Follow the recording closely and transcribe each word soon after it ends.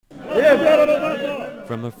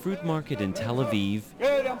From a fruit market in Tel Aviv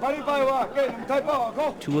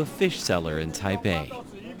to a fish seller in Taipei,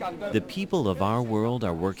 the people of our world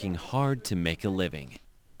are working hard to make a living.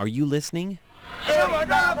 Are you listening?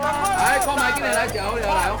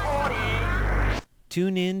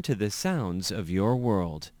 Tune in to the sounds of your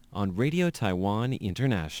world on Radio Taiwan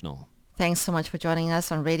International. Thanks so much for joining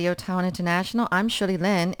us on Radio Taiwan International. I'm Shirley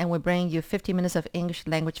Lin, and we're bringing you 50 minutes of English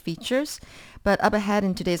language features. But up ahead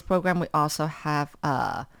in today's program, we also have,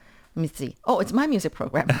 let me see. Oh, it's my music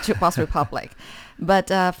program, Boss Republic. But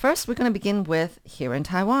first, we're going to begin with Here in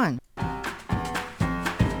Taiwan.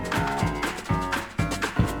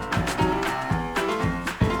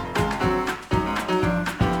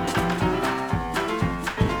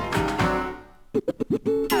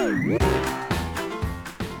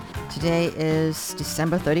 Today is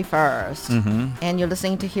December 31st, and you're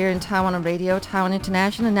listening to Here in Taiwan on Radio Taiwan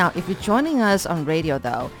International. Now, if you're joining us on radio,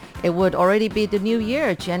 though, it would already be the new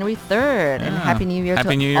year, January 3rd, and Happy New Year Happy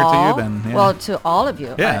to New Year all. to you, then. Yeah. Well, to all of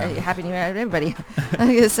you. Yeah. Happy New Year, everybody.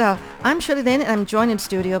 Okay, so I'm Shirley Lin, and I'm joined in the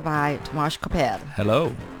studio by Tomasz Koper.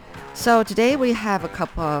 Hello. So today we have a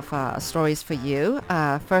couple of stories for you.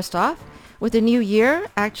 First off, with the new year,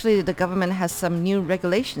 actually the government has some new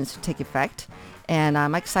regulations to take effect. And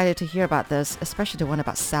I'm excited to hear about this, especially the one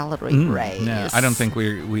about salary raise. Yeah, I don't think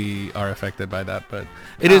we are affected by that, but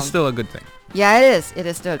it is still a good thing. Yeah, it is. It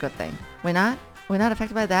is still a good thing. We're not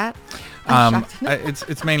affected by that. I'm shocked.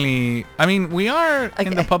 It's mainly. I mean, we are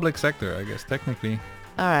in the public sector, I guess, technically.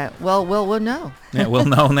 All right. Well, we'll know. Yeah, we'll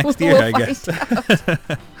know next year, We'll I guess.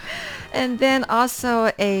 And then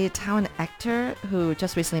also a Taiwan actor who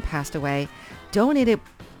just recently passed away donated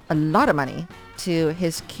a lot of money to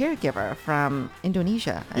his caregiver from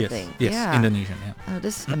Indonesia, I think. Yes, yeah. Indonesian, yeah. Oh,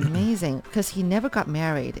 this is amazing because he never got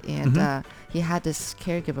married, and he had this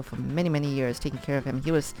caregiver for many, many years taking care of him.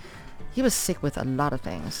 He was sick with a lot of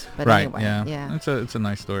things, but Right, anyway, yeah. It's a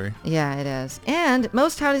nice story. Yeah, it is. And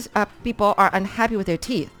most Taiwanese people are unhappy with their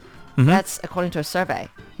teeth. That's according to a survey.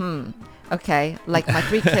 Okay, like my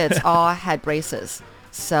 3 kids all had braces.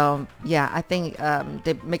 So yeah, I think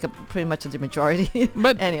they make up pretty much the majority.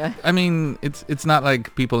 But anyway, I mean, it's not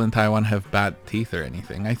like people in Taiwan have bad teeth or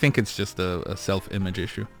anything. I think it's just a self-image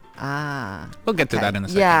issue. We'll get to that in a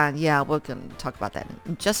second. Yeah, we're going to talk about that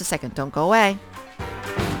in just a second. Don't go away.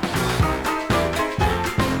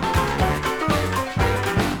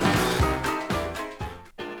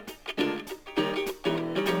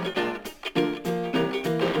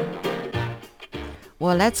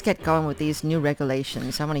 Well, let's get going with these new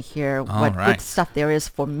regulations. I want to hear what good stuff there is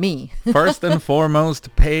for me. First and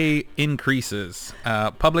foremost, pay increases.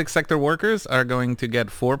 Public sector workers are going to get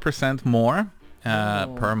 4% more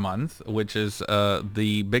per month, which is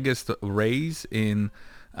the biggest raise in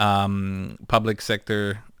public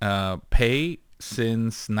sector pay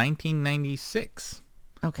since 1996.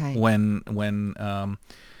 Okay. When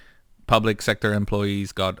public sector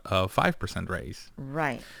employees got a 5% raise.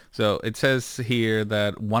 Right. So it says here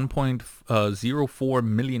that 1.04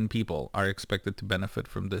 million people are expected to benefit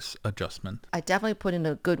from this adjustment. I definitely put in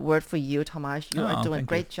a good word for you, Tomasz. You are doing a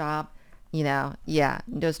great job. You know, yeah,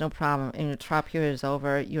 there's no problem. And your trial period is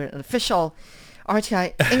over. You're an official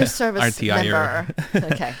RTI English Service member.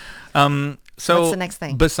 Okay. So what's the next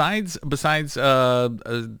thing? Besides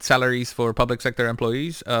salaries for public sector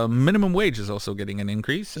employees, minimum wage is also getting an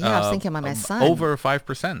increase. Yeah, I was thinking about my son. Over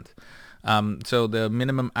 5%. So the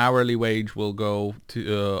minimum hourly wage will go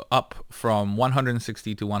to up from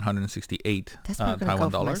 160 to 168 That's not going to go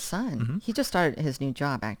for my son. He just started his new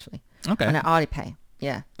job, actually. Okay. On an hourly pay.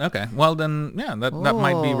 Yeah. Okay. Well, then, yeah, that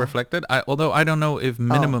might be reflected. Although I don't know if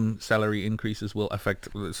minimum salary increases will affect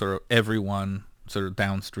sort of everyone sort of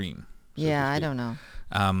downstream. Yeah, I don't know.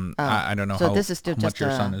 I don't know so this is still how much just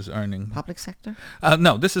your son is earning. Public sector?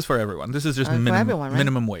 No, this is for everyone. This is just for everyone, right?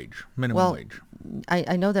 minimum wage. Minimum wage.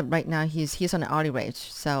 I know that right now he's on an hourly wage,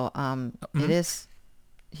 so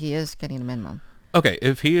he is getting the minimum. Okay,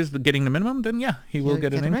 if he is getting the minimum, then yeah, he will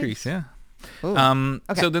get an increase. Yeah.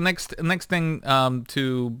 Okay. So the next thing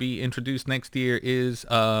to be introduced next year is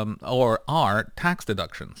are tax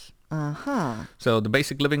deductions. So the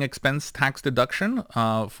basic living expense tax deduction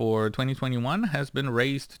for 2021 has been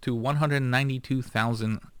raised to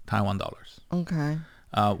 192,000 Taiwan dollars. Okay.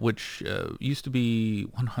 Which used to be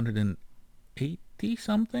 180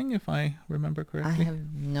 something, if I remember correctly. I have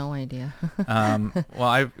no idea. Well,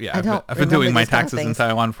 I've been doing my taxes in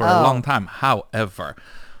Taiwan for a long time. However,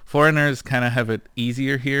 foreigners kind of have it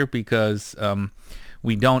easier here because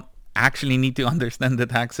we don't actually need to understand the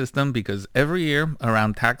tax system, because every year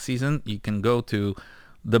around tax season you can go to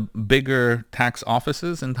the bigger tax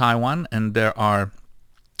offices in Taiwan, and there are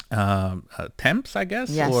temps, I guess,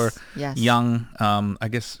 Yes, or yes. young, I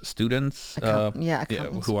guess, students,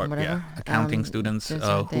 accountants, who are whatever. accounting students who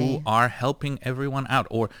they- are helping everyone out.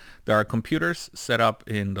 Or there are computers set up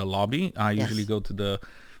in the lobby. I usually Yes. go to the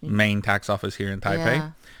main tax office here in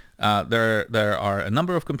Taipei. Yeah. There are a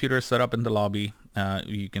number of computers set up in the lobby.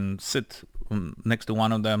 You can sit next to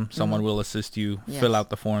one of them. Someone will assist you, fill Yes. out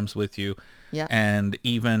the forms with you. Yeah. And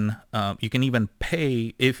even you can even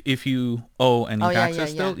pay if you owe any Oh, yeah, taxes yeah,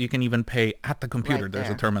 still. yeah. You can even pay at the computer. Right There's a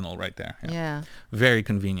there. terminal right there. Yeah. Very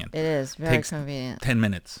convenient. It is very Takes convenient. 10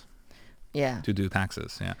 minutes Yeah. to do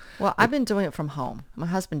taxes. Yeah. Well, I've been doing it from home. My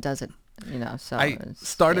husband does it, so I it's-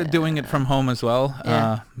 started doing it yeah. from home as well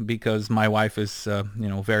Yeah. because my wife is,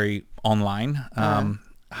 very online.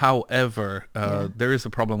 However, there is a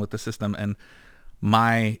problem with the system, and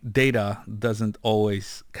my data doesn't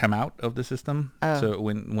always come out of the system. Oh.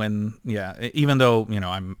 So even though,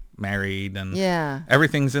 I'm married and Yeah.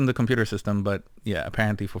 everything's in the computer system, but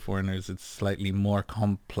apparently for foreigners, it's slightly more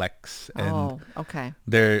complex, and Oh, okay.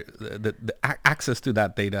 the access to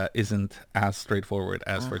that data isn't as straightforward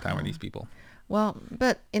as for Taiwanese people. Well,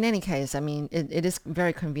 but in any case, I mean, it is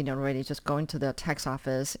very convenient already. Just going to the tax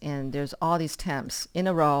office, and there's all these temps in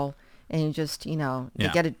a row, and you just, they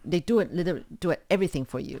Yeah. get it. They do it, literally do it everything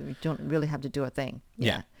for you. You don't really have to do a thing.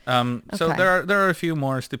 Yeah. So Okay. there are a few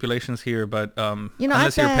more stipulations here, but I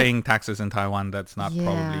unless you're bet- paying taxes in Taiwan, that's not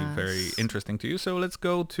probably very Yes. interesting to you. So let's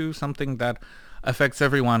go to something that affects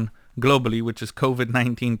everyone globally, which is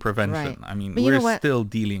COVID-19 prevention. Right. I mean, But you know we're what? still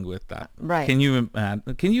dealing with that. Right. Can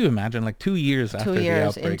you imagine, like 2 years after the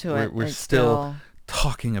years outbreak, into we're, it, we're it's still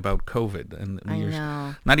talking about COVID, and I we're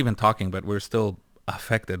know. not even talking, but we're still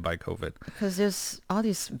affected by COVID. Because there's all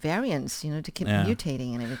these variants, to keep Yeah.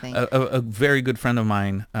 mutating and everything. A very good friend of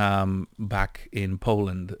mine back in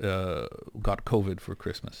Poland got COVID for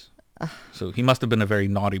Christmas. So he must have been a very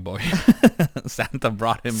naughty boy. Santa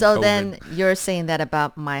brought him So COVID. then you're saying that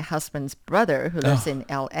about my husband's brother who lives in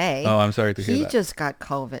LA. Oh, I'm sorry to hear He that. just got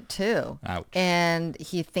COVID too. Ouch. And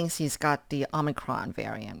he thinks he's got the Omicron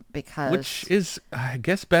variant because Which is, I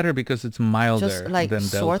guess, better because it's milder just like than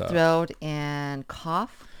sore Delta. throat and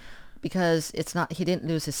cough, because he didn't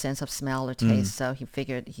lose his sense of smell or taste, so he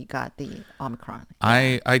figured he got the Omicron.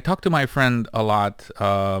 I talk to my friend a lot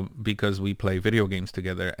because we play video games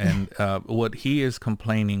together, and what he is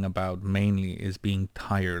complaining about mainly is being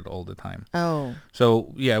tired all the time. Oh,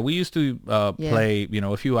 So we used to play,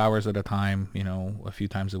 a few hours at a time, a few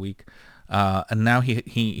times a week. And now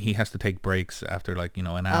he has to take breaks after an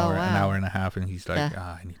hour, an wow. hour and a half, and he's like,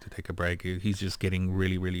 Yeah. I need to take a break. He's just getting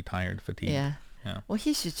really, really tired, fatigued. yeah. Yeah. Well,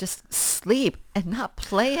 he should just sleep and not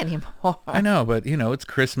play anymore. I know, but it's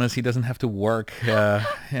Christmas. He doesn't have to work.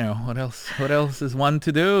 What else? What else is one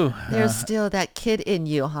to do? There's still that kid in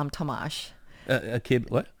you, Tomasz. A kid.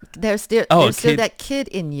 What? There's still Oh, a there's still kid. that kid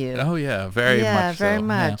in you. Oh yeah, very yeah, much. very so.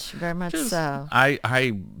 much, Yeah. very much Just- so.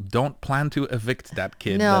 I don't plan to evict that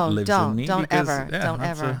kid No, that lives don't- in me. don't because, ever, don't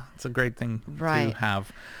that's ever. It's a great thing Right. to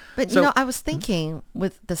have. But So- I was thinking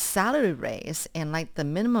with the salary raise and like the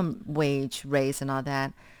minimum wage raise and all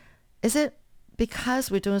that, is it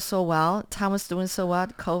because we're doing so well? Taiwan's doing so well.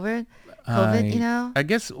 COVID, I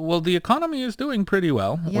guess, the economy is doing pretty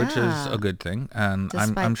well, which is Yeah. a good thing. And I'm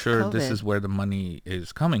Despite sure this COVID. is where the money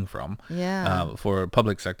is coming from. Yeah. For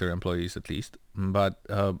public sector employees, at least. But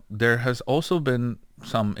there has also been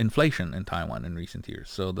some inflation in Taiwan in recent years.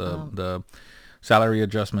 So the salary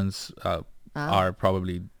adjustments are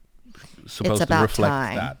probably supposed to about reflect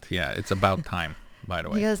time. that. Yeah, it's about time, by the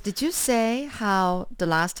way. Because did you say how the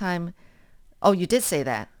last time? Oh, you did say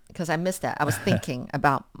that because I missed that. I was thinking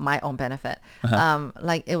about my own benefit.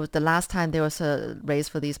 Like it was the last time there was a raise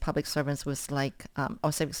for these public servants was like,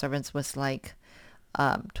 or civic servants was like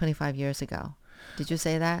 25 years ago. Did you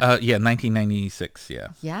say that? 1996, yeah.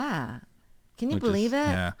 Yeah. Can you Which believe is-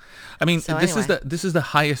 it? Yeah, I mean, So this is anyway. this is the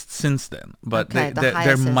highest since then, but Okay, the there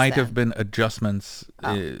highest since might then. have been adjustments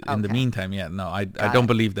in the okay. meantime. Yeah, no, I Got don't it.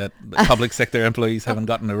 believe that the public sector employees haven't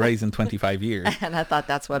gotten a raise in 25 years. And I thought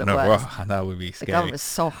that's what it No, was. that would be The scary. government is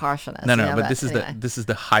so harsh on us. No, yeah, but this is anyway. this is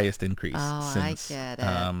the highest increase Oh, I since get it.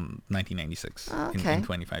 1996 Okay. in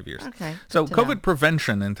 25 years. Okay, So good to know. COVID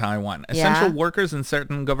prevention in Taiwan. Yeah. Essential workers in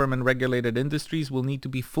certain government regulated industries will need to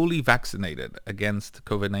be fully vaccinated against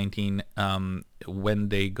COVID-19 when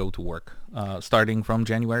they go to work, starting from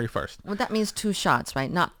January 1st. Well, that means 2 shots,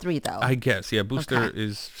 right? Not 3 though. I guess, yeah. Booster Okay.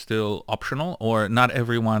 is still optional, or not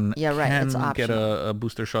everyone Yeah, right, can it's get optional. a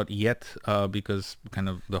booster shot yet, because kind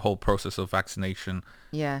of the whole process of vaccination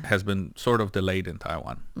Yeah. has been sort of delayed in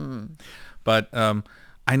Taiwan. But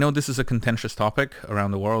I know this is a contentious topic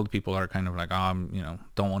around the world. People are kind of like,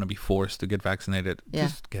 don't want to be forced to get vaccinated. Yeah.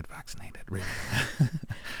 Just get vaccinated, really.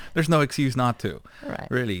 There's no excuse not to. Right.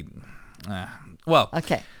 Really. Well,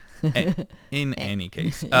 Okay. in any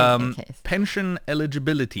case, any case. pension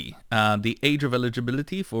eligibility, the age of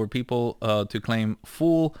eligibility for people to claim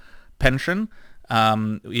full pension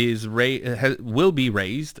will be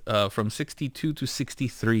raised from 62 to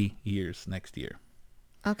 63 years next year.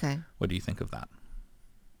 Okay. What do you think of that?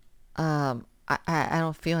 I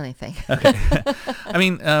don't feel anything. I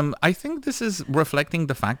mean, I think this is reflecting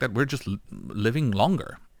the fact that we're just living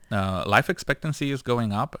longer. Life expectancy is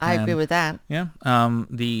going up. I agree with that. Yeah.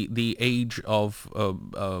 The age of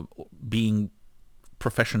being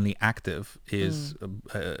professionally active is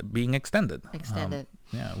being extended. Extended.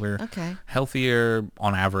 Yeah, we're Okay. healthier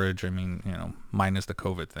on average. I mean, minus the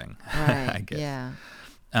COVID thing. Right. I guess. Yeah.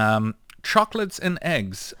 Chocolates and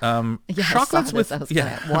eggs. Yeah, Chocolates with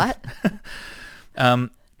what?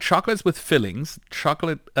 Chocolates with fillings.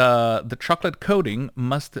 The chocolate coating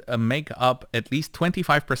must make up at least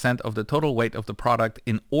 25% of the total weight of the product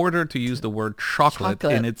in order to use the word chocolate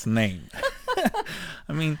in its name.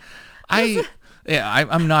 I mean,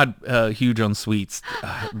 I'm not huge on sweets,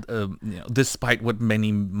 despite what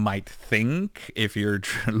many might think if you're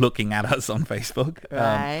looking at us on Facebook.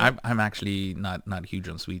 Right. I'm actually not huge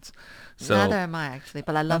on sweets. So Neither am I actually,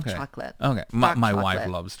 but I love chocolate. Okay, Dark my chocolate. wife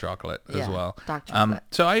loves chocolate as well. Dark chocolate.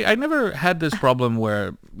 So I never had this problem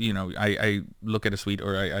where I look at a sweet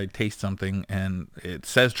or I taste something and it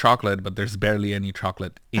says chocolate, but there's barely any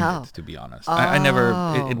chocolate in it. To be honest, I never.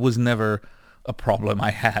 It was never a problem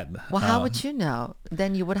I had. Well, how would you know?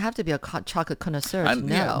 Then you would have to be a chocolate connoisseur to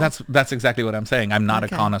know. Yeah, that's exactly what I'm saying. I'm not a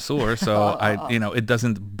connoisseur, so it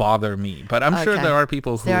doesn't bother me. But I'm sure there are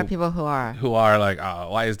people who are like,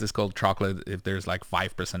 why is this called chocolate if there's like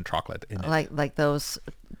 5% chocolate in it? Like those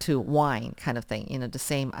to wine kind of thing, the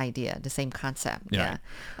same idea, the same concept. Yeah. Yeah.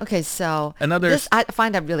 Okay, so Another I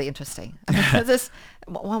find that really interesting. I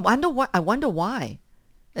wonder why.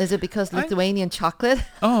 Is it because Lithuanian chocolate?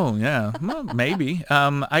 Oh, yeah. Well, maybe.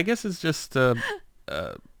 I guess it's just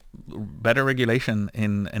better regulation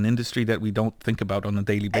in an industry that we don't think about on a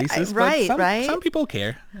daily basis. Right. Some people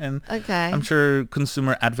care. And Okay. I'm sure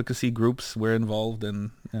consumer advocacy groups were involved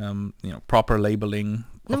in, proper labeling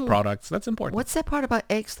of products. That's important. What's that part about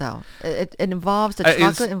eggs, though? It involves, the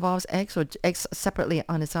chocolate involves eggs or eggs separately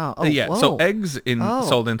on its own? Oh, yeah. whoa. So eggs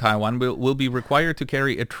sold in Taiwan will be required to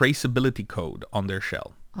carry a traceability code on their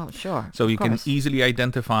shell. Oh, sure. So you can easily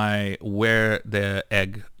identify where the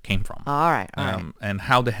egg came from. All right. And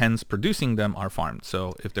how the hens producing them are farmed.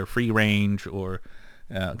 So if they're free range or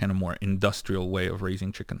kind of more industrial way of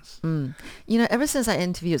raising chickens. Ever since I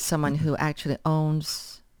interviewed someone who actually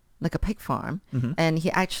owns like a pig farm, and he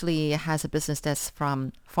actually has a business that's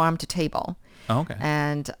from farm to table. Oh, okay.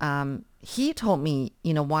 And he told me,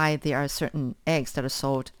 why there are certain eggs that are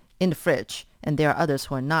sold in the fridge and there are others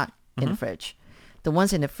who are not in the fridge. The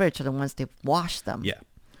ones in the fridge are the ones they've washed them. Yeah.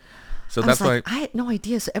 So that's why I had no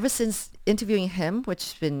idea. So ever since interviewing him, which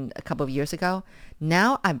has been a couple of years ago,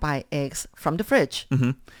 now I buy eggs from the fridge.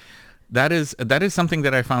 That is something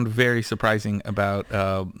that I found very surprising about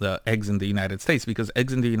the eggs in the United States, because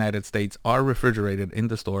eggs in the United States are refrigerated in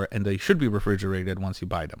the store and they should be refrigerated once you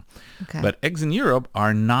buy them. Okay. But eggs in Europe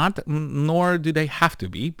are not, nor do they have to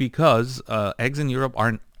be, because eggs in Europe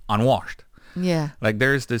are unwashed. Yeah. Like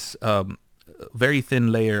there's this very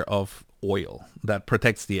thin layer of oil that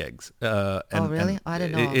protects the eggs. Really? I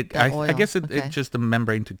didn't know. I guess it's just a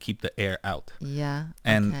membrane to keep the air out. Yeah.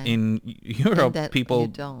 And okay. in Europe,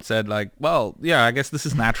 people said like, well, yeah, I guess this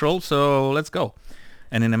is natural, so let's go.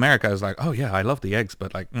 And in America, I was like, oh yeah, I love the eggs,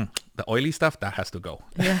 but like the oily stuff, that has to go.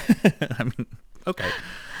 Yeah. I mean, okay.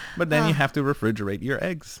 But then you have to refrigerate your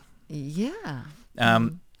eggs. Yeah.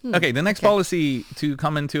 Okay, the next policy to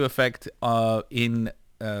come into effect in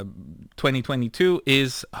 2022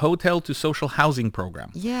 is hotel to social housing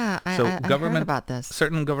program. Yeah, I heard about this.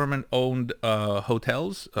 Certain government-owned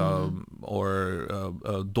hotels or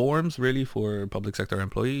dorms, really, for public sector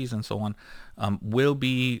employees and so on, will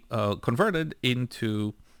be converted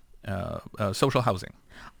into social housing.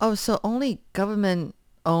 Oh, so only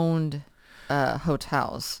government-owned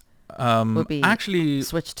hotels would be actually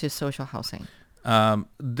switched to social housing.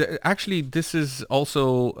 Actually, this is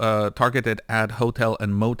also targeted at hotel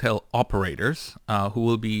and motel operators who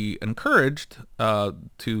will be encouraged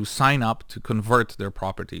to sign up to convert their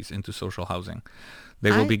properties into social housing. They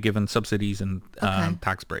will be given subsidies and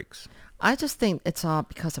tax breaks. I just think it's all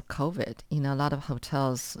because of COVID. A lot of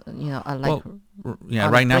hotels, are like... Well, yeah,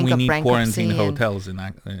 right now we need quarantine and hotels and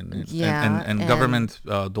government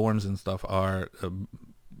dorms and stuff are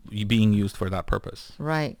being used for that purpose.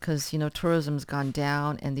 Right, because tourism's gone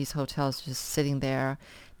down, and these hotels just sitting there,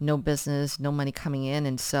 no business, no money coming in,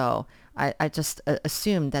 and so I just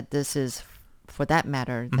assume that this is, for that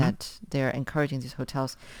matter, that they're encouraging these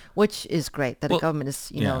hotels, which is great that the Well, government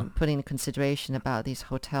is yeah. putting in consideration about these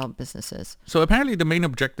hotel businesses. So apparently the main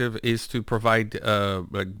objective is to provide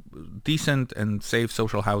like decent and safe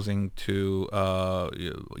social housing to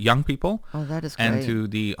young people Oh, that is great. and to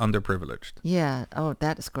the underprivileged. Yeah. Oh,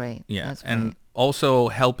 that is great. Yeah, That's and great. also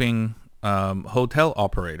helping hotel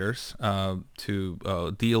operators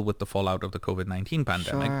to deal with the fallout of the COVID-19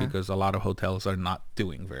 pandemic, Sure. because a lot of hotels are not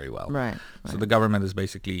doing very well. Right. So the government is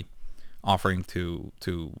basically offering to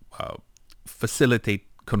facilitate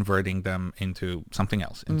converting them into something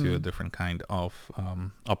else, into a different kind of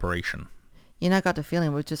operation. I got the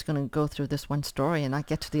feeling we're just going to go through this one story and not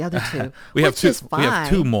get to the other two, We have which two. is fine. We have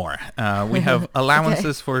two more. We have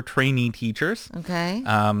allowances for trainee teachers. Okay.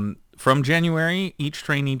 From January, each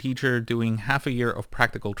trainee teacher doing half a year of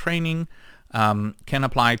practical training can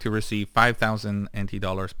apply to receive 5,000 NT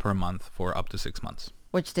dollars per month for up to 6 months.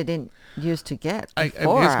 Which they didn't used to get I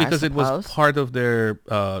before, guess because it was suppose. part of their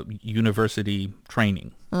university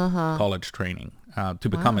training, Uh-huh. college training, to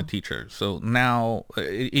become a teacher. So now,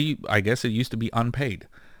 I guess it used to be unpaid.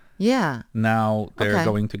 Yeah. Now they're Okay.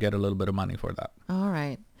 going to get a little bit of money for that. All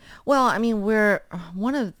right. Well, I mean, we're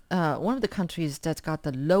one of the countries that's got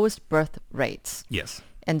the lowest birth rates. Yes.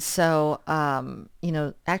 And so,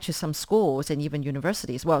 actually some schools and even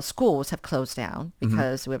universities, well, schools have closed down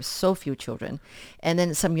because we have so few children. And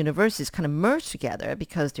then some universities kind of merged together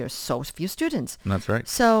because there are so few students. That's right.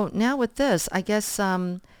 So now with this, I guess,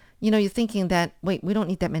 you're thinking that, wait, we don't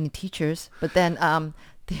need that many teachers. But then,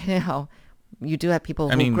 you do have people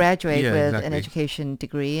who graduate yeah, with an exactly. education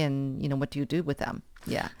degree, and, what do you do with them?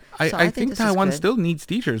 Yeah. So I think this is Taiwan good. still needs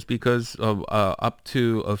teachers because up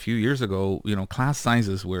to a few years ago, class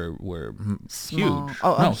sizes were Small. huge.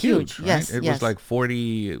 Oh, no, huge. right? Yes, It yes. was like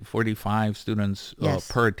 40, 45 students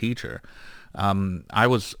Yes. per teacher. I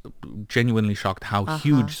was genuinely shocked how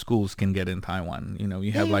huge schools can get in Taiwan. You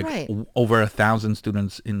have you're like right. over 1,000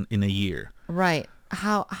 students in a year. Right.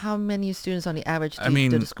 How many students on the average do, I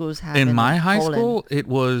mean, do the schools have in my high Poland? school, it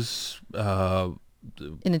was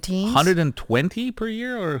In the teens? 120 per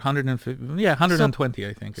year or 150. Yeah, 120,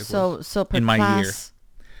 I think it was. So per in my class. year.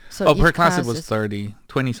 So Oh, each per class it was is, 30,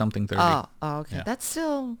 20 something 30. Oh, okay. Yeah. That's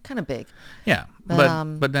still kind of big. Yeah,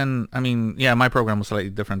 but then I mean, yeah, my program was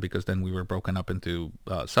slightly different because then we were broken up into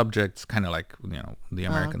subjects, kind of like the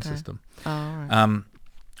American okay. system. Oh, all right.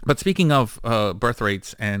 But speaking of birth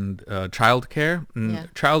rates and childcare, Yeah.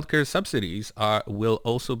 childcare subsidies will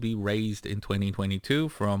also be raised in 2022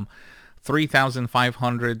 from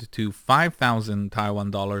 3,500 to 5,000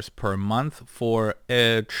 Taiwan dollars per month for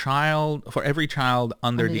every child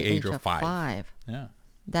under the age of 5. Yeah.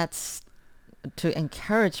 That's to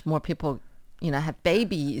encourage more people, have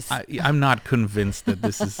babies. I'm not convinced that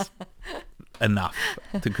this is enough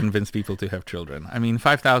to convince people to have children. I mean,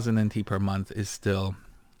 5,000 NT per month is still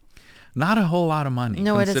not a whole lot of money,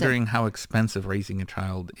 No, it isn't. considering how expensive raising a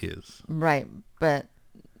child is. Right. But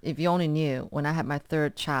if you only knew, when I had my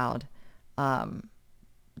third child,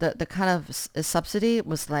 the kind of subsidy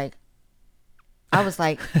was like, I was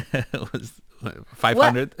like, It was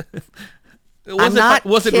 500. I'm not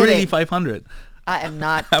Was it really kidding. 500? I am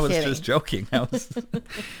not I was kidding. just joking. I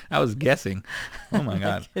was guessing. Oh my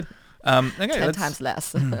god. Okay, 10 times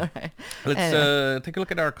less. All right. let's Anyway. take a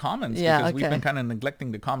look at our comments Yeah, because we've okay. been kind of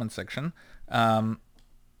neglecting the comment section. All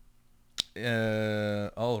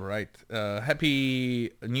right. Happy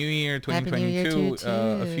New Year 2022. Happy New Year to you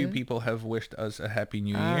A few too. people have wished us a Happy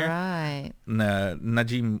New All Year. right.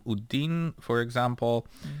 Najim Uddin, for example.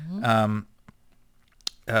 Mm-hmm.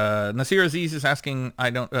 Nasir Aziz is asking,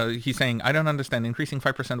 he's saying, I don't understand, increasing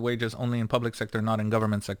 5% wages only in public sector, not in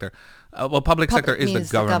government sector. Well, public sector is the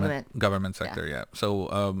means the government sector, yeah. So,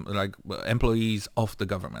 like employees of the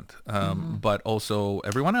government. But also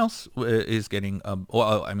everyone else is getting,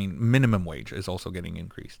 minimum wage is also getting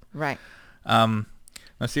increased. Right.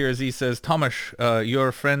 Nasir Aziz says, Thomas,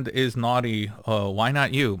 your friend is naughty. Why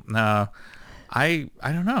not you? I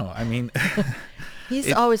don't know. I mean...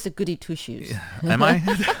 He's always a goody two shoes. Am I?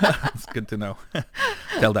 It's good to know.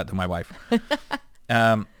 Tell that to my wife.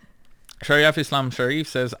 Sharif Islam Sharif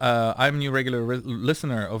says, I'm a new regular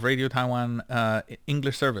listener of Radio Taiwan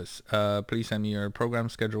English service. Please send me your program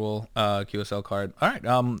schedule, QSL card. All right.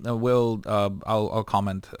 I'll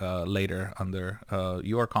comment later under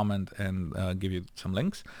your comment and give you some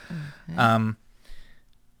links. Okay.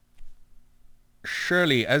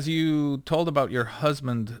 Shirley, as you told about your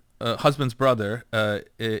husband husband's brother,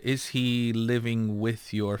 is he living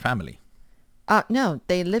with your family? No,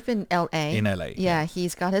 they live in L.A. In LA, Yeah,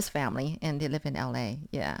 he's got his family, and they live in L.A.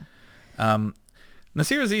 Yeah.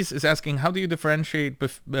 Nasir Aziz is asking, how do you differentiate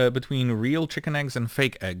between real chicken eggs and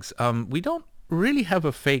fake eggs? We don't really have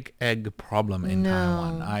a fake egg problem in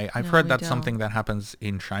Taiwan. I've heard we that's don't. something that happens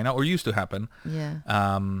in China, or used to happen.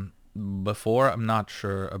 Yeah. Before. I'm not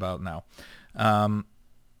sure about now.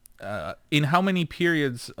 In how many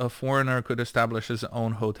periods a foreigner could establish his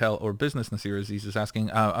own hotel or business, Nasir Aziz is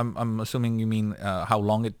asking. I'm assuming you mean how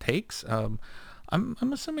long it takes. I'm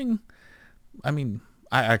assuming. I mean,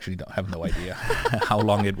 I actually have no idea how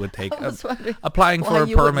long it would take. was wondering Applying why for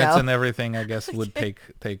you would permits know. and everything, I guess, would take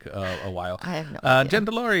a while. I have no idea. Jen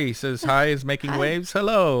Delori says, hi, is making waves.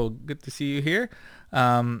 Hello, good to see you here.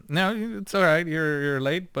 No, it's all right. You're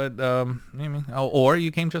late, but or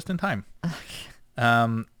you came just in time.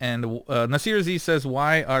 And Nasir Aziz says,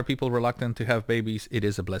 why are people reluctant to have babies? It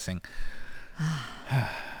is a blessing.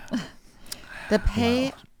 The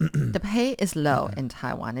pay, the pay is low in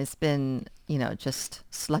Taiwan. It's been, just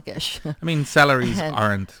sluggish. I mean, salaries And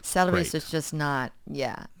aren't Salaries great. is just not,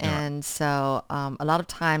 yeah. Right. And so a lot of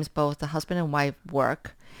times both the husband and wife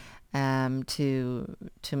work to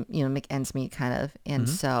make ends meet kind of. And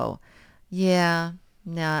so, yeah,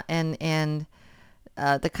 no, and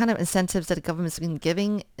the kind of incentives that the government's been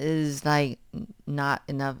giving is like not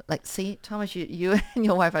enough. Like, see, Thomas, you and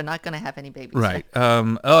your wife are not going to have any babies. Right.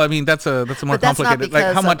 I mean, that's a more But that's not complicated.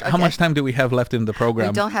 Like, how much time do we have left in the We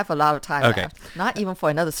program? don't have a lot of time Okay. left. Not even for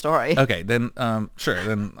another story. Okay, then sure.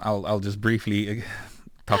 Then I'll just briefly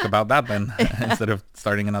talk about that then instead of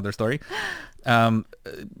starting another story.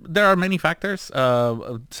 There are many factors.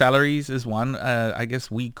 Salaries is one. I guess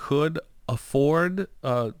we could afford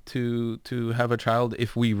to have a child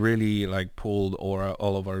if we really like pulled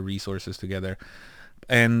all of our resources together,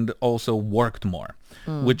 and also worked more,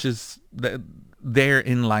 which is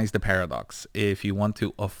therein lies the paradox. If you want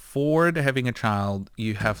to afford having a child,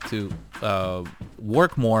 you have to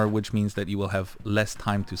work more, which means that you will have less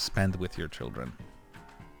time to spend with your children.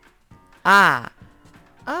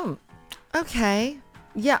 Okay.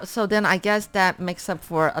 Yeah, so then I guess that makes up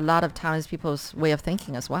for a lot of Taiwanese people's way of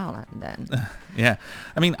thinking as well then. Yeah.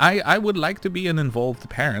 I mean, I would like to be an involved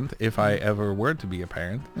parent if I ever were to be a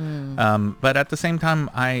parent. But at the same time,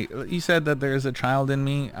 you said that there's a child in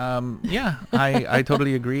me. Yeah, I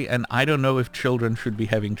totally agree. And I don't know if children should be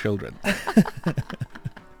having children.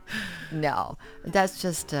 No, that's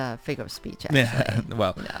just a figure of speech, actually. Yeah,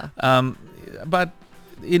 well, No. but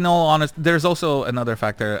in all honesty, there's also another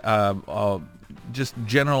factor, just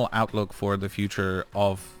general outlook for the future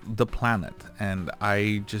of the planet. And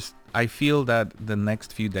I feel that the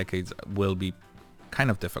next few decades will be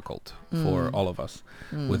kind of difficult for all of us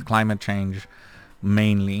with climate change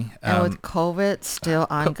mainly. And with COVID still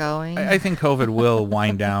ongoing. I think COVID will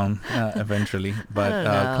wind down eventually, but I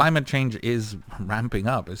don't know. climate change is ramping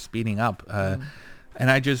up, is speeding up.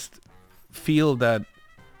 And I just feel that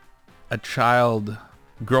a child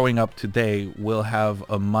growing up today will have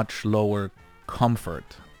a much lower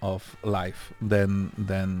comfort of life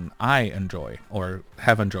than I enjoy or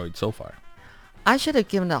have enjoyed so far. I should have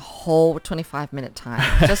given a whole 25-minute time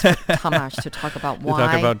just for Tomasz to talk about why. To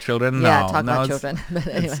talk about children? Yeah, No, talk no, about it's- children. But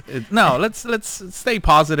anyway. No, let's stay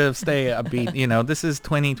positive, stay upbeat. This is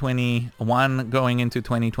 2021 going into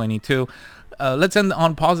 2022. Let's end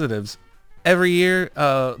on positives. Every year,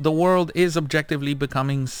 the world is objectively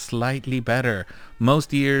becoming slightly better.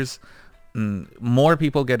 Most years, more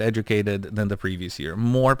people get educated than the previous year.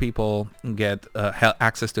 More people get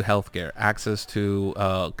access to healthcare, access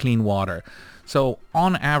to clean water. So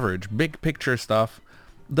on average, big picture stuff,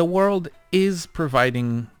 the world is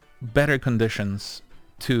providing better conditions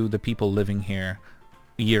to the people living here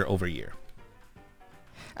year over year.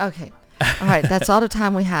 Okay. All right. That's all the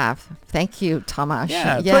time we have. Thank you, Tomasz.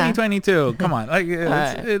 Yeah, 2022. Come on. Like,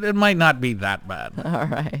 right. it might not be that bad. All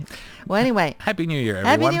right. Well, anyway. Happy New Year,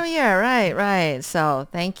 everyone. Happy New Year. Right. So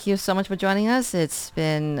thank you so much for joining us. It's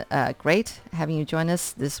been great having you join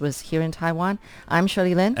us. This was Here in Taiwan. I'm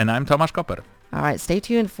Shirley Lin. And I'm Tomasz Koper. All right. Stay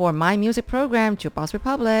tuned for my music program, Jukebox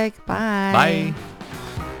Republic. Bye. Bye.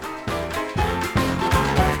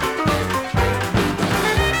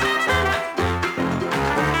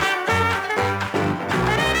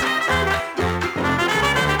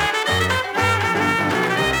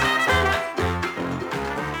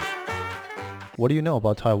 What do you know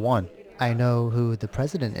about Taiwan? I know who the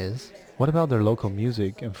president is. What about their local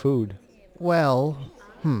music and food? Well,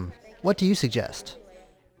 what do you suggest?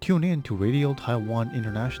 Tune in to Radio Taiwan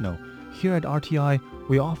International. Here at RTI,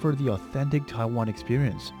 we offer the authentic Taiwan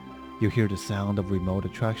experience. You hear the sound of remote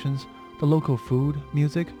attractions, the local food,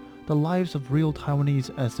 music, the lives of real Taiwanese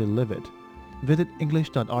as they live it. Visit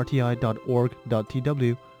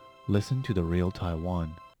english.rti.org.tw. Listen to the real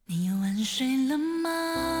Taiwan. 你又晚睡了吗？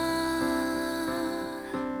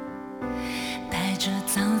带着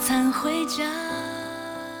早餐回家。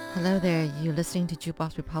 Hello there, you listening to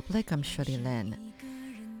Jukebox Republic. I'm Shirley Lin.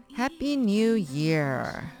 Happy New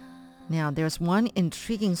Year. Now, there's one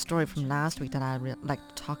intriguing story from last week that I'd like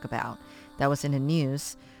to talk about that was in the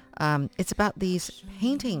news. It's about these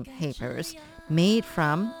painting papers made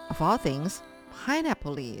from, of all things,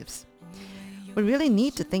 pineapple leaves. We really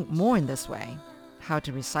need to think more in this way, how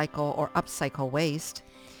to recycle or upcycle waste.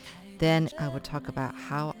 Then I will talk about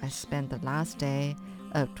how I spent the last day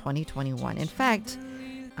of 2021. In fact,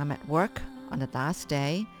 I'm at work on the last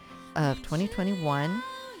day of 2021.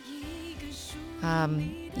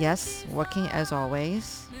 Yes, working as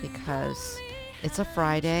always because it's a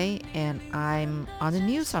Friday and I'm on the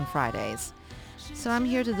news on Fridays. So I'm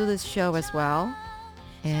here to do this show as well.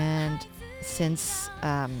 And since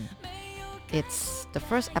it's the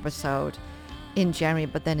first episode in January,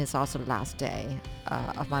 but then it's also the last day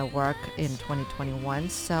of my work in 2021,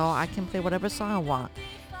 so I can play whatever song I want.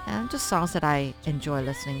 And just songs that I enjoy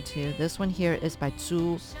listening to. This one here is by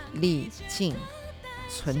Zhu Lijing,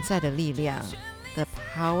 存在的力量, The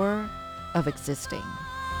Power of Existing.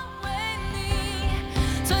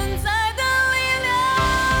 存在的力量。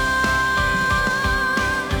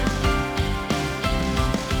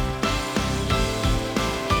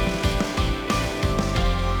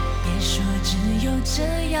别说只有这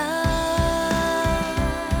样，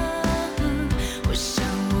我想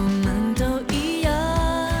我们都一样。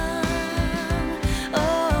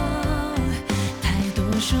哦，太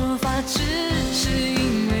多说法只是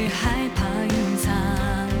因为害怕隐藏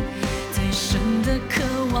最深的渴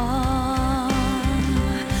望。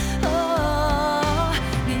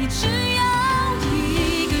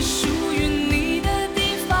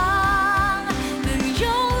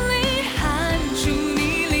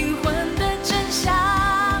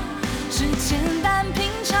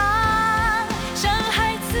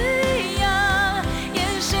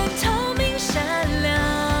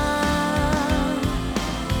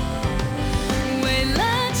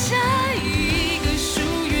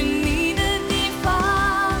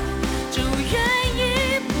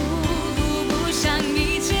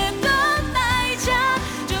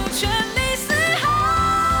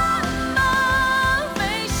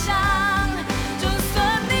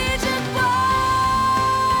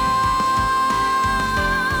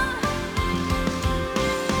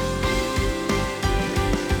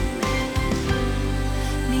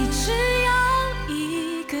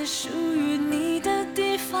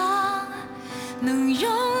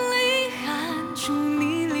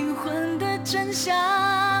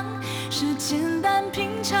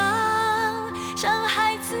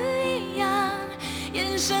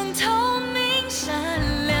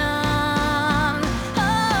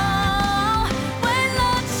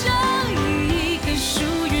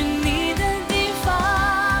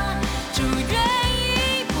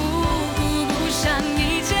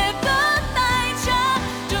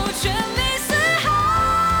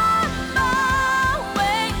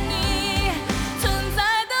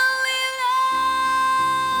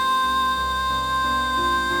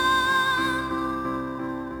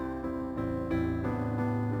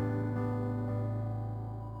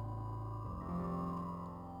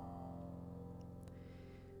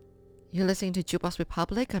You're listening to Jukebox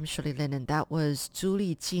Republic. I'm Shirley Lin, and that was Zhu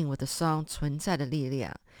Lijing with the song 存在的力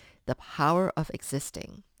量, The Power of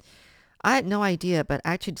Existing. I had no idea, but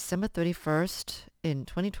actually December 31st in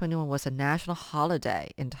 2021 was a national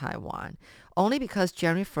holiday in Taiwan, only because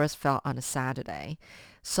January 1st fell on a Saturday.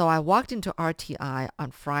 So I walked into RTI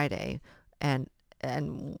on Friday and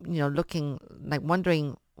looking, like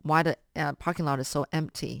wondering why the parking lot is so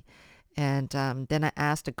empty. And then I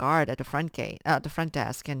asked the guard at the front gate, the front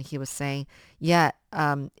desk, and he was saying, yeah,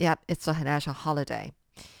 it's a national holiday.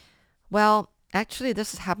 Well, actually,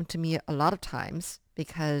 this has happened to me a lot of times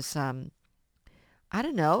because, I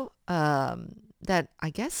don't know, that I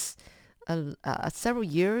guess several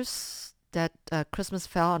years that Christmas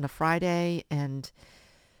fell on a Friday, and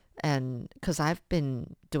because I've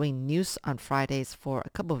been doing news on Fridays for a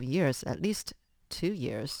couple of years, at least 2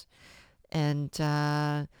 years, and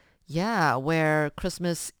yeah, where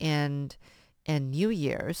Christmas and New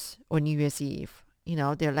Year's or New Year's Eve,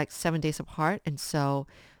 they're like 7 days apart, and so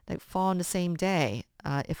they fall on the same day.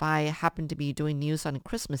 If I happen to be doing news on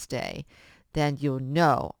Christmas Day, then you'll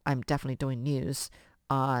know I'm definitely doing news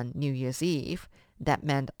on New Year's Eve. That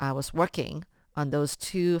meant I was working on those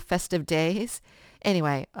 2 festive days.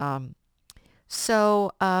 Anyway,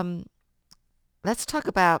 so let's talk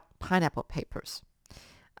about pineapple papers.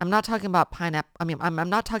 I'm not talking about pineapple. I mean, I'm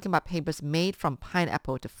not talking about papers made from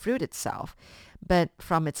pineapple, the fruit itself, but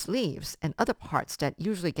from its leaves and other parts that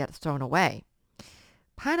usually get thrown away.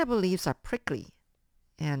 Pineapple leaves are prickly,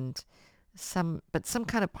 and some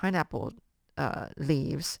kind of pineapple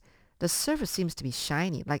leaves, the surface seems to be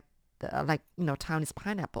shiny, like Taiwanese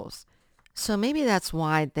pineapples. So maybe that's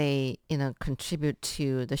why they contribute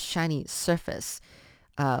to the shiny surface,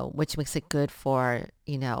 which makes it good for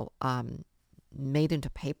made into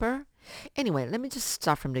paper. Anyway, let me just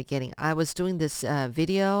start from the beginning. I was doing this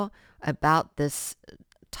video about this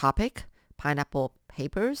topic, pineapple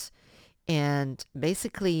papers, and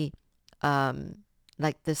basically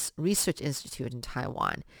like this research institute in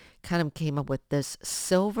Taiwan kind of came up with this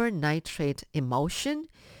silver nitrate emulsion,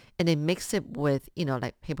 and they mix it with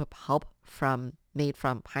like paper pulp made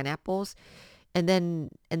from pineapples, and then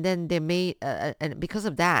they made and because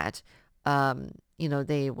of that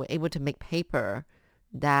they were able to make paper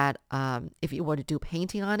that if you were to do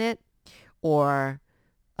painting on it, or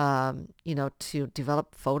to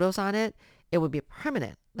develop photos on it, it would be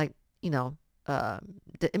permanent, like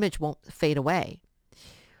the image won't fade away.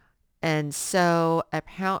 And so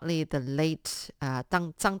apparently the late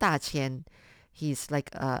Zhang Daqian, he's like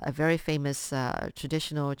a very famous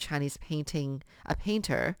traditional Chinese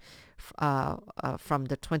painter from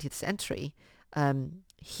the 20th century.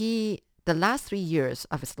 The last 3 years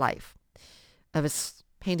of his life, of his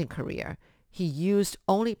painting career, he used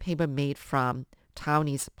only paper made from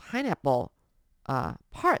Taiwanese pineapple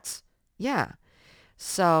parts. Yeah.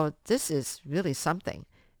 So this is really something.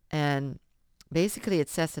 And basically it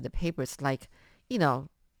says that the paper is like, you know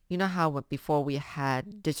how before we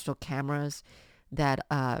had digital cameras that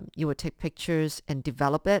you would take pictures and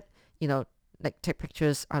develop it, like take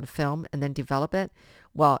pictures on film and then develop it.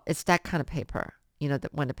 Well, it's that kind of paper,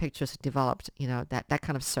 that when the pictures are developed, that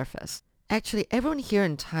kind of surface. Actually, everyone here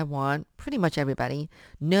in Taiwan, pretty much everybody,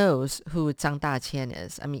 knows who Zhang Daqian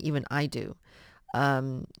is. I mean, even I do.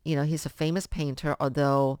 He's a famous painter,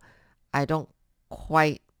 although I don't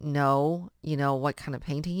quite know, what kind of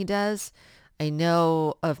painting he does. I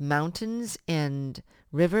know of mountains and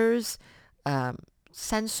rivers,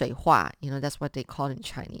 山水画, that's what they call it in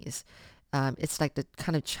Chinese. It's like the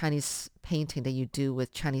kind of Chinese painting that you do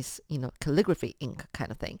with Chinese, calligraphy ink kind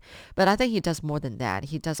of thing. But I think he does more than that.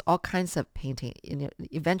 He does all kinds of painting.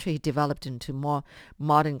 Eventually he developed into more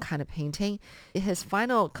modern kind of painting. His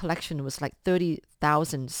final collection was like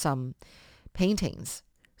 30,000 some paintings.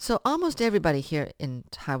 So almost everybody here in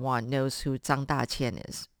Taiwan knows who Zhang Daqian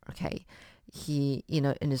is, okay? He,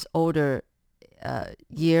 in his older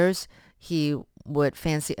years, he would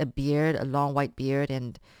fancy a beard, a long white beard,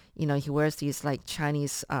 and he wears these like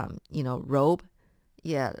Chinese, robe.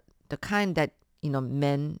 Yeah, the kind that,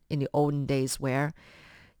 men in the olden days wear.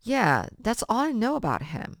 Yeah, that's all I know about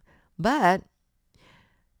him. But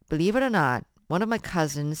believe it or not, one of my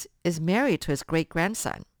cousins is married to his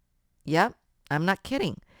great-grandson. Yep, I'm not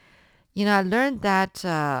kidding. I learned that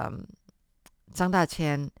Zhang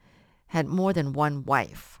Daqian had more than one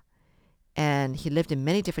wife, and he lived in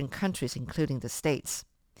many different countries, including the States.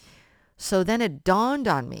 So then it dawned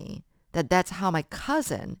on me that that's how my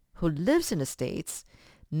cousin, who lives in the States,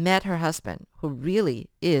 met her husband, who really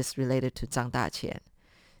is related to Zhang Daqian.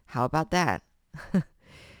 How about that?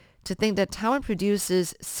 To think that Taiwan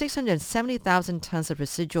produces 670,000 tons of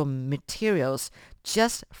residual materials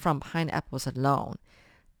just from pineapples alone.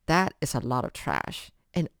 That is a lot of trash,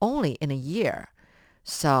 and only in a year.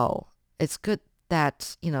 So it's good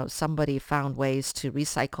that, somebody found ways to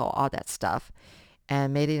recycle all that stuff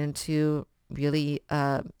and made it into really,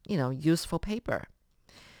 useful paper.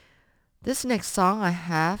 This next song I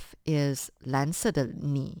have is 蓝色的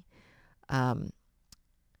你,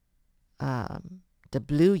 The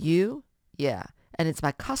Blue You, yeah, and it's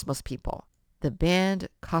by Cosmos People, the band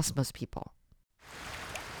Cosmos People.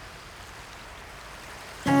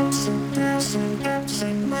 Ups and downs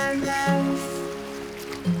in my life.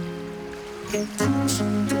 It comes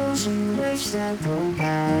and goes in waves that go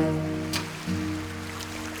by.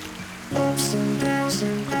 Ups and downs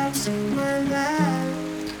in my life.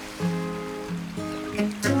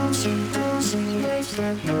 It comes and goes in waves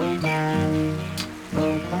that go by.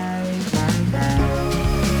 Go by, by, by.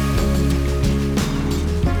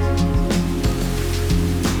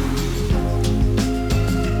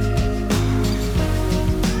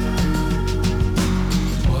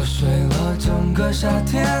我睡了整个夏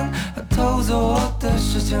天，它偷走我的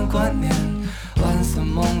时间观念。蓝色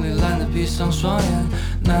梦里蓝的闭上双眼，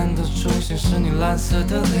难道出现是你蓝色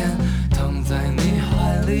的脸？躺在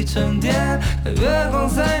里沉淀，看月光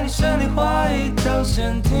在你身体画一条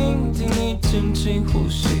线，听听你轻轻呼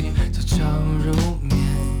吸，悄悄入眠。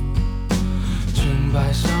裙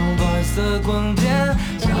摆上白色光点，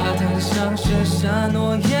夏天像写下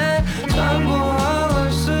诺言，穿过鹅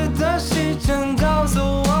卵石的细针，告诉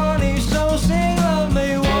我你手心了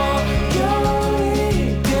没？我有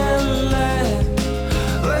一点累，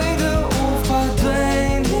累得无法对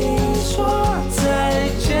你说再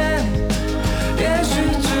见，也许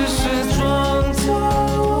只是装作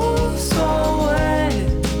无所谓，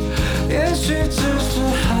也许只是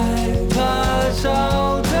害怕找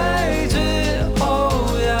对之后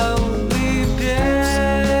要离别。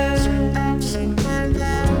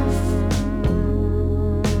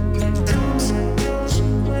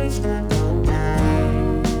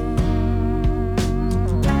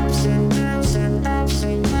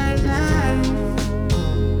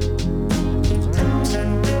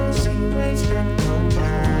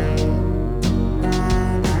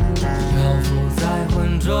漂浮在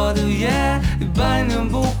浑浊的夜，100年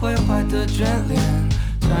不会坏的眷恋，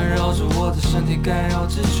缠绕着我的身体，干扰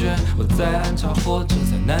直觉。我在暗潮或者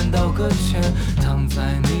在南岛搁浅，躺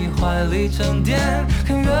在你怀里沉淀，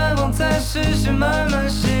看月光在视线慢慢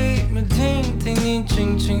熄灭，听听你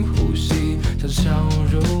轻轻呼吸，悄悄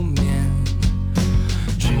入眠。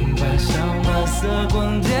裙摆像白色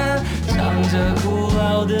光点，唱着古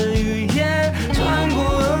老的语言，穿过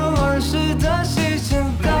鹅卵石的细线，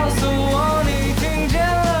告诉我你听见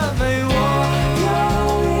了没？我有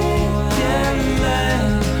一点累，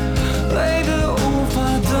累得无法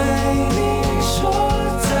对你说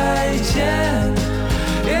再见，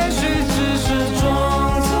也许只是装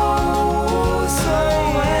作无所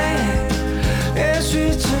谓，也许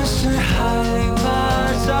只是害怕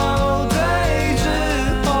找对之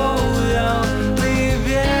后要离别。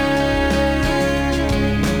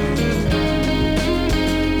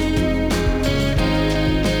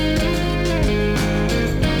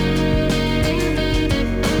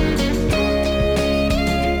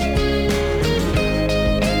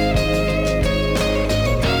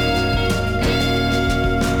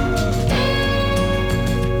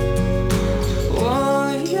我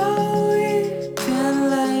有一点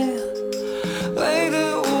累，累得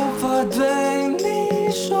无法对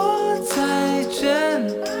你说再见，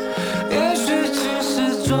也许只是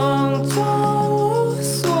装作无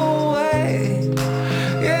所谓，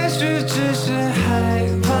也许只是害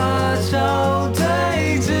怕找对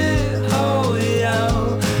之后要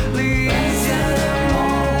离别。蓝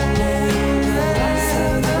色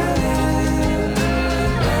的脸，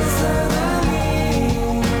蓝色的你，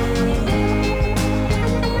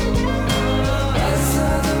蓝色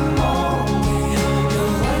的梦里有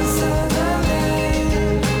蓝色的泪，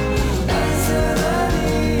蓝色的你。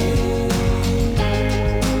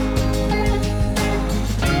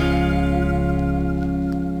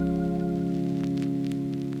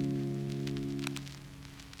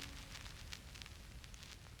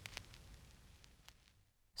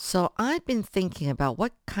So I've been thinking about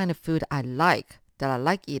what kind of food I like, that I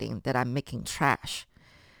like eating, that I'm making trash.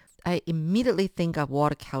 I immediately think of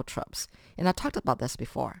water caltrops. And I talked about this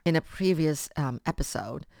before in a previous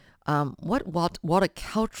episode. What water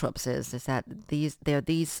caltrops is that they're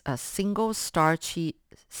these single starchy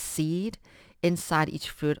seed inside each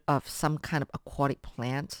fruit of some kind of aquatic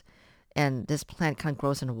plant. And this plant kind of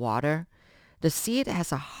grows in water. The seed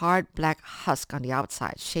has a hard black husk on the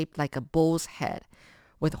outside, shaped like a bull's head,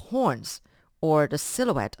 with horns or the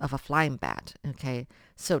silhouette of a flying bat. Okay,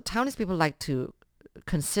 so Taiwanese people like to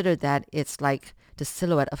consider that it's like the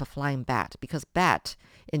silhouette of a flying bat, because bat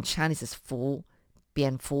in Chinese is fu,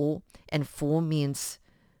 bian fu, and fu means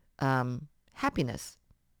happiness,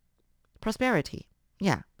 prosperity.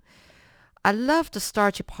 Yeah. I love the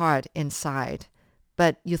starchy part inside,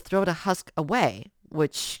 but you throw the husk away,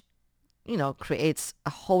 which, creates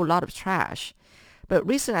a whole lot of trash. But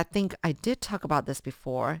recently, I think I did talk about this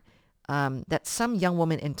before, that some young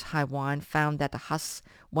women in Taiwan found that the husks,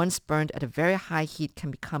 once burned at a very high heat, can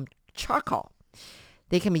become charcoal.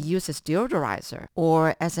 They can be used as deodorizer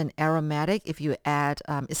or as an aromatic if you add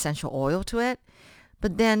essential oil to it.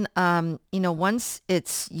 But then, once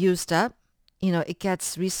it's used up, it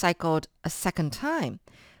gets recycled a second time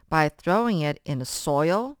by throwing it in the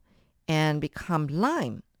soil and become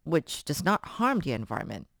lime, which does not harm the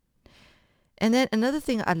environment. And then another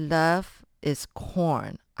thing I love is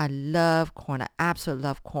corn. I love corn. I absolutely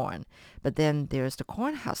love corn. But then there's the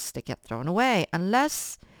corn husks that get thrown away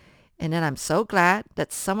unless, and then I'm so glad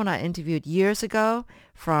that someone I interviewed years ago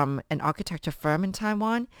from an architecture firm in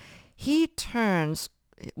Taiwan, he turned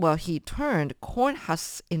corn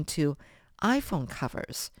husks into iPhone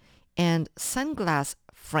covers and sunglass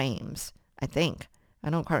frames, I think. I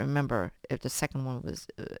don't quite remember if the second one was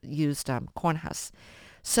used corn husks.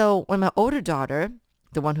 So when my older daughter,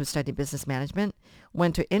 the one who studied business management,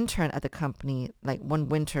 went to intern at the company like one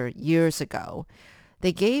winter years ago,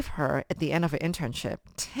 they gave her, at the end of her internship,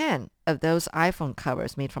 10 of those iPhone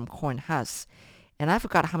covers made from corn husks. And I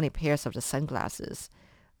forgot how many pairs of the sunglasses.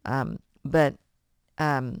 But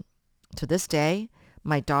to this day,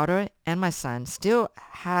 my daughter and my son still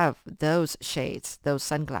have those shades, those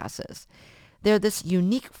sunglasses. They're this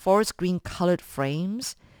unique forest green colored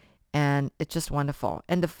frames, and it's just wonderful.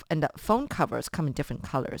 And the phone covers come in different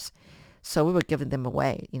colors. So we were giving them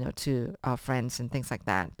away, to our friends and things like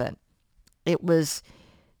that. But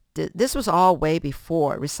this was all way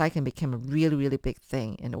before recycling became a really, really big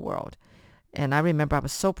thing in the world. And I remember I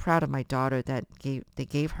was so proud of my daughter that they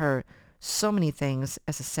gave her so many things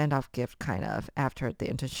as a send-off gift, kind of, after the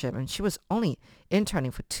internship. And she was only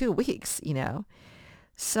interning for 2 weeks,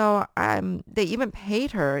 So they even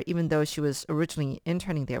paid her, even though she was originally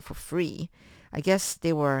interning there for free. I guess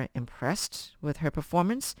they were impressed with her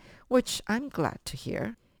performance, which I'm glad to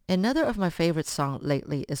hear. Another of my favorite songs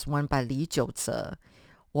lately is one by Li Jiuze,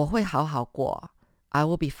 我会好好过, I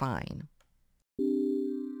will be fine.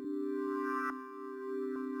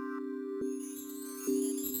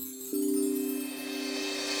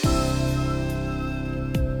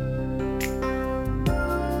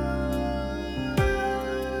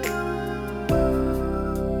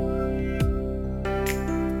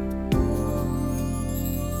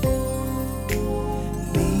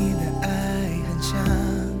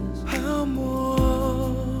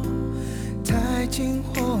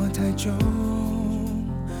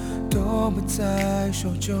都不在手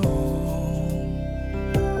中，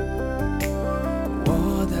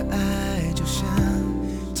我的爱就像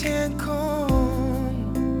天空，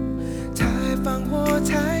太放或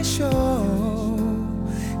太收，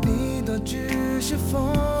你都只是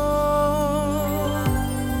风。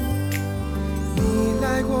你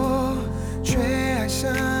来过，却爱上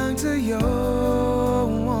自由，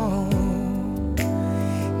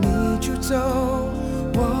你就走，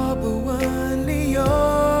我不问理由。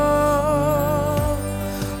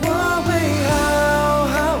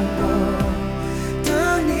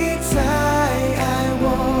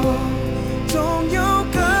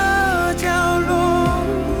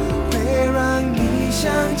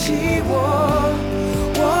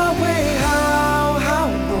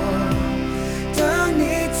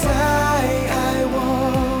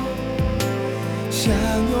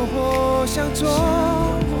想做，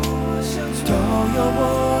都有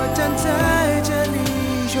我站在这里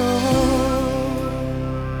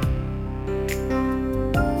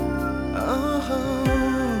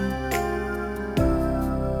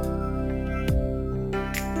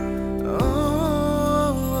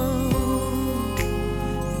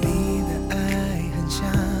你的爱很像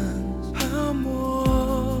泡沫，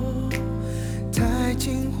太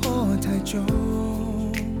近或太久，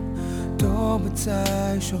都不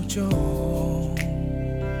在手中。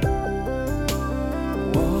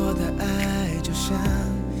我的爱就像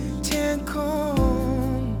天空，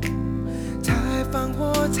太放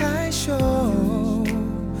或太收，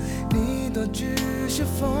你都只是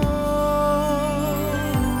风。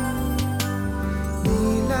你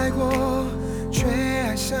来过，却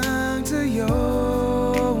爱上自由，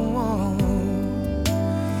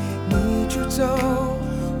你就走，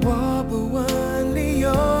我不问理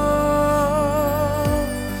由。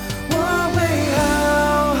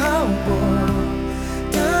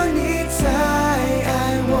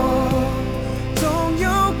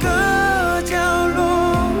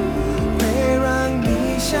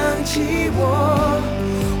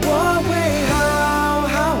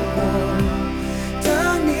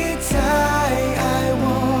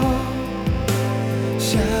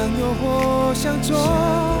想做，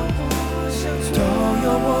都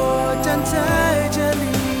有我站在这里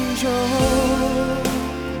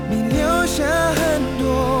你留下很多，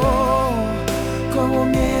够我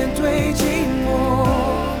面对寂寞，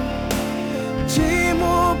寂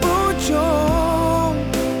寞不终，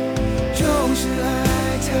就是爱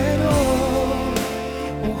太多。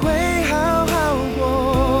我会好好过，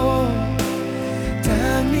当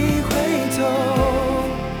你回头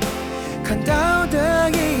看到的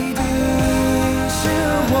一定是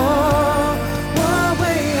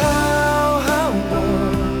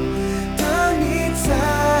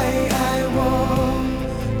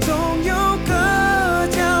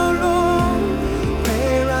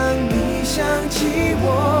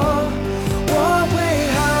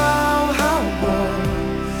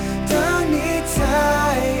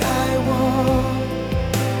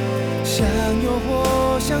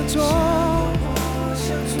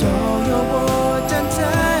有我站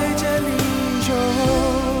在这里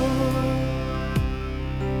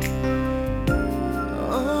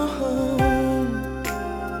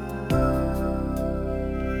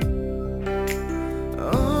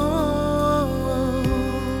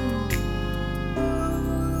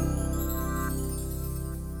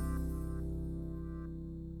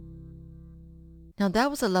Now that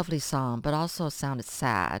was a lovely song, but also sounded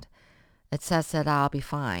sad. It says that I'll be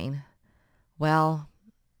fine. Well,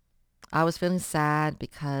 I was feeling sad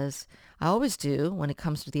because I always do when it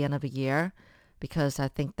comes to the end of a year, because I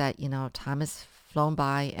think that, time has flown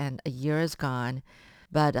by and a year is gone.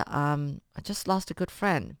 But I just lost a good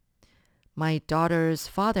friend. My daughter's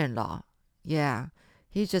father-in-law. Yeah,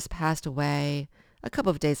 he just passed away a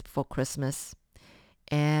couple of days before Christmas.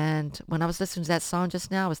 And when I was listening to that song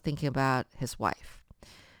just now, I was thinking about his wife,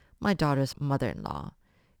 my daughter's mother-in-law.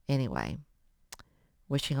 Anyway,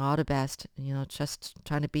 wishing all the best, just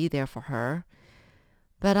trying to be there for her.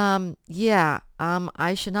 But I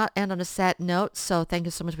should not end on a sad note. So thank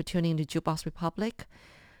you so much for tuning into Jukebox Republic.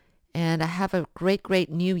 And I have a great, great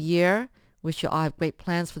new year. Wish you all have great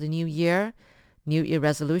plans for the new year. New year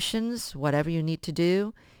resolutions, whatever you need to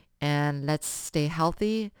do. And let's stay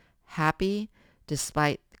healthy, happy,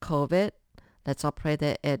 despite COVID. Let's all pray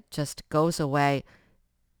that it just goes away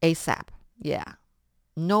ASAP. Yeah.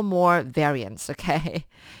 No more variants, okay?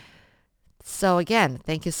 So again,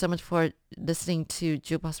 thank you so much for listening to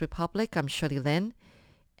Jukebox Republic. I'm Shirley Lin.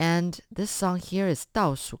 And this song here is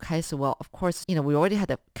倒数开始. Well, of course, we already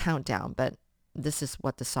had a countdown, but this is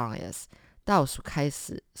what the song is. 倒数开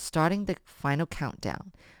始, starting the final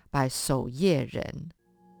countdown by 守夜人.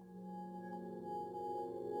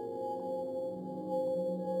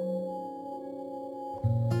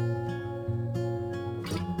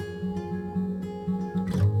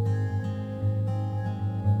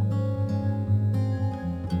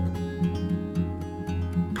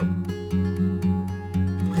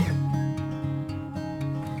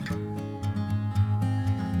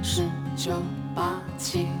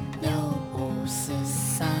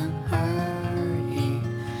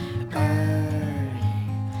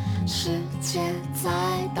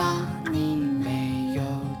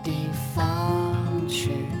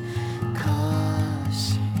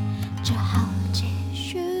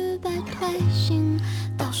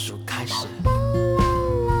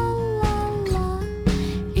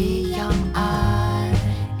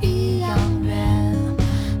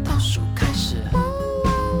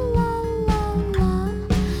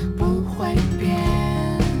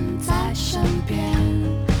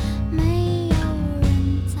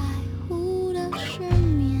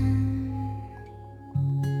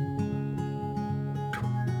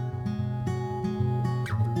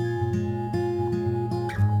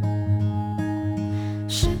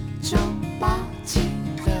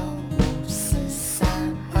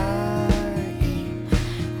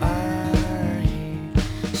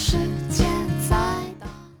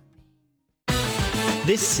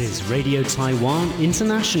 This is Radio Taiwan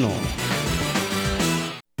International.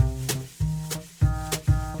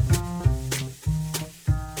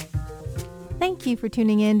 Thank you for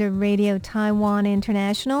tuning in to Radio Taiwan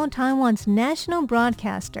International, Taiwan's national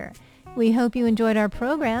broadcaster. We hope you enjoyed our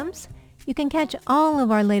programs. You can catch all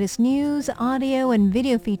of our latest news, audio, and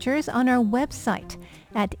video features on our website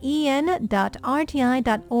at en.rti.org.tw.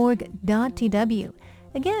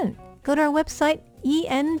 Again, go to our website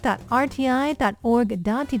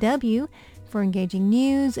en.rti.org.tw for engaging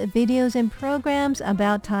news, videos, and programs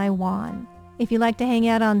about Taiwan. If you'd like to hang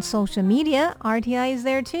out on social media, RTI is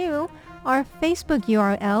there too. Our Facebook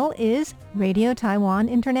URL is Radio Taiwan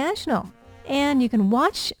International. And you can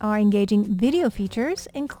watch our engaging video features,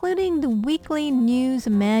 including the weekly news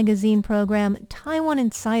magazine program Taiwan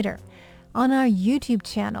Insider, on our YouTube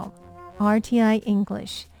channel, RTI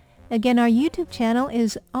English. Again, our YouTube channel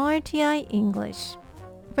is RTI English.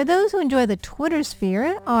 For those who enjoy the Twitter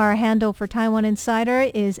sphere, our handle for Taiwan Insider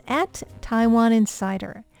is at Taiwan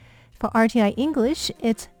Insider. For RTI English,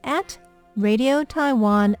 it's at Radio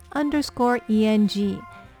Taiwan _ENG.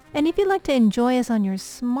 And if you'd like to enjoy us on your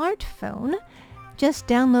smartphone, just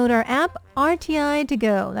download our app, RTI To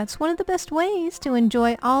Go. That's one of the best ways to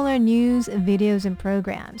enjoy all our news, videos, and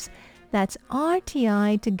programs. That's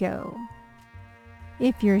RTI To Go.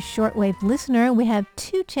 If you're a shortwave listener, we have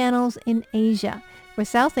 2 channels in Asia. For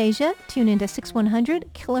South Asia, tune into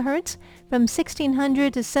 6100 kilohertz from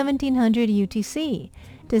 1600 to 1700 UTC.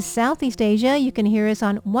 To Southeast Asia, you can hear us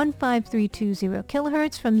on 15320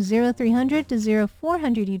 kilohertz from 0300 to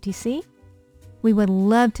 0400 UTC. We would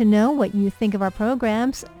love to know what you think of our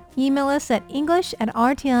programs. Email us at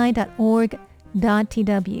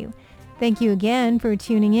english@rti.org.tw. Thank you again for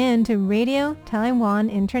tuning in to Radio Taiwan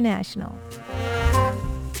International.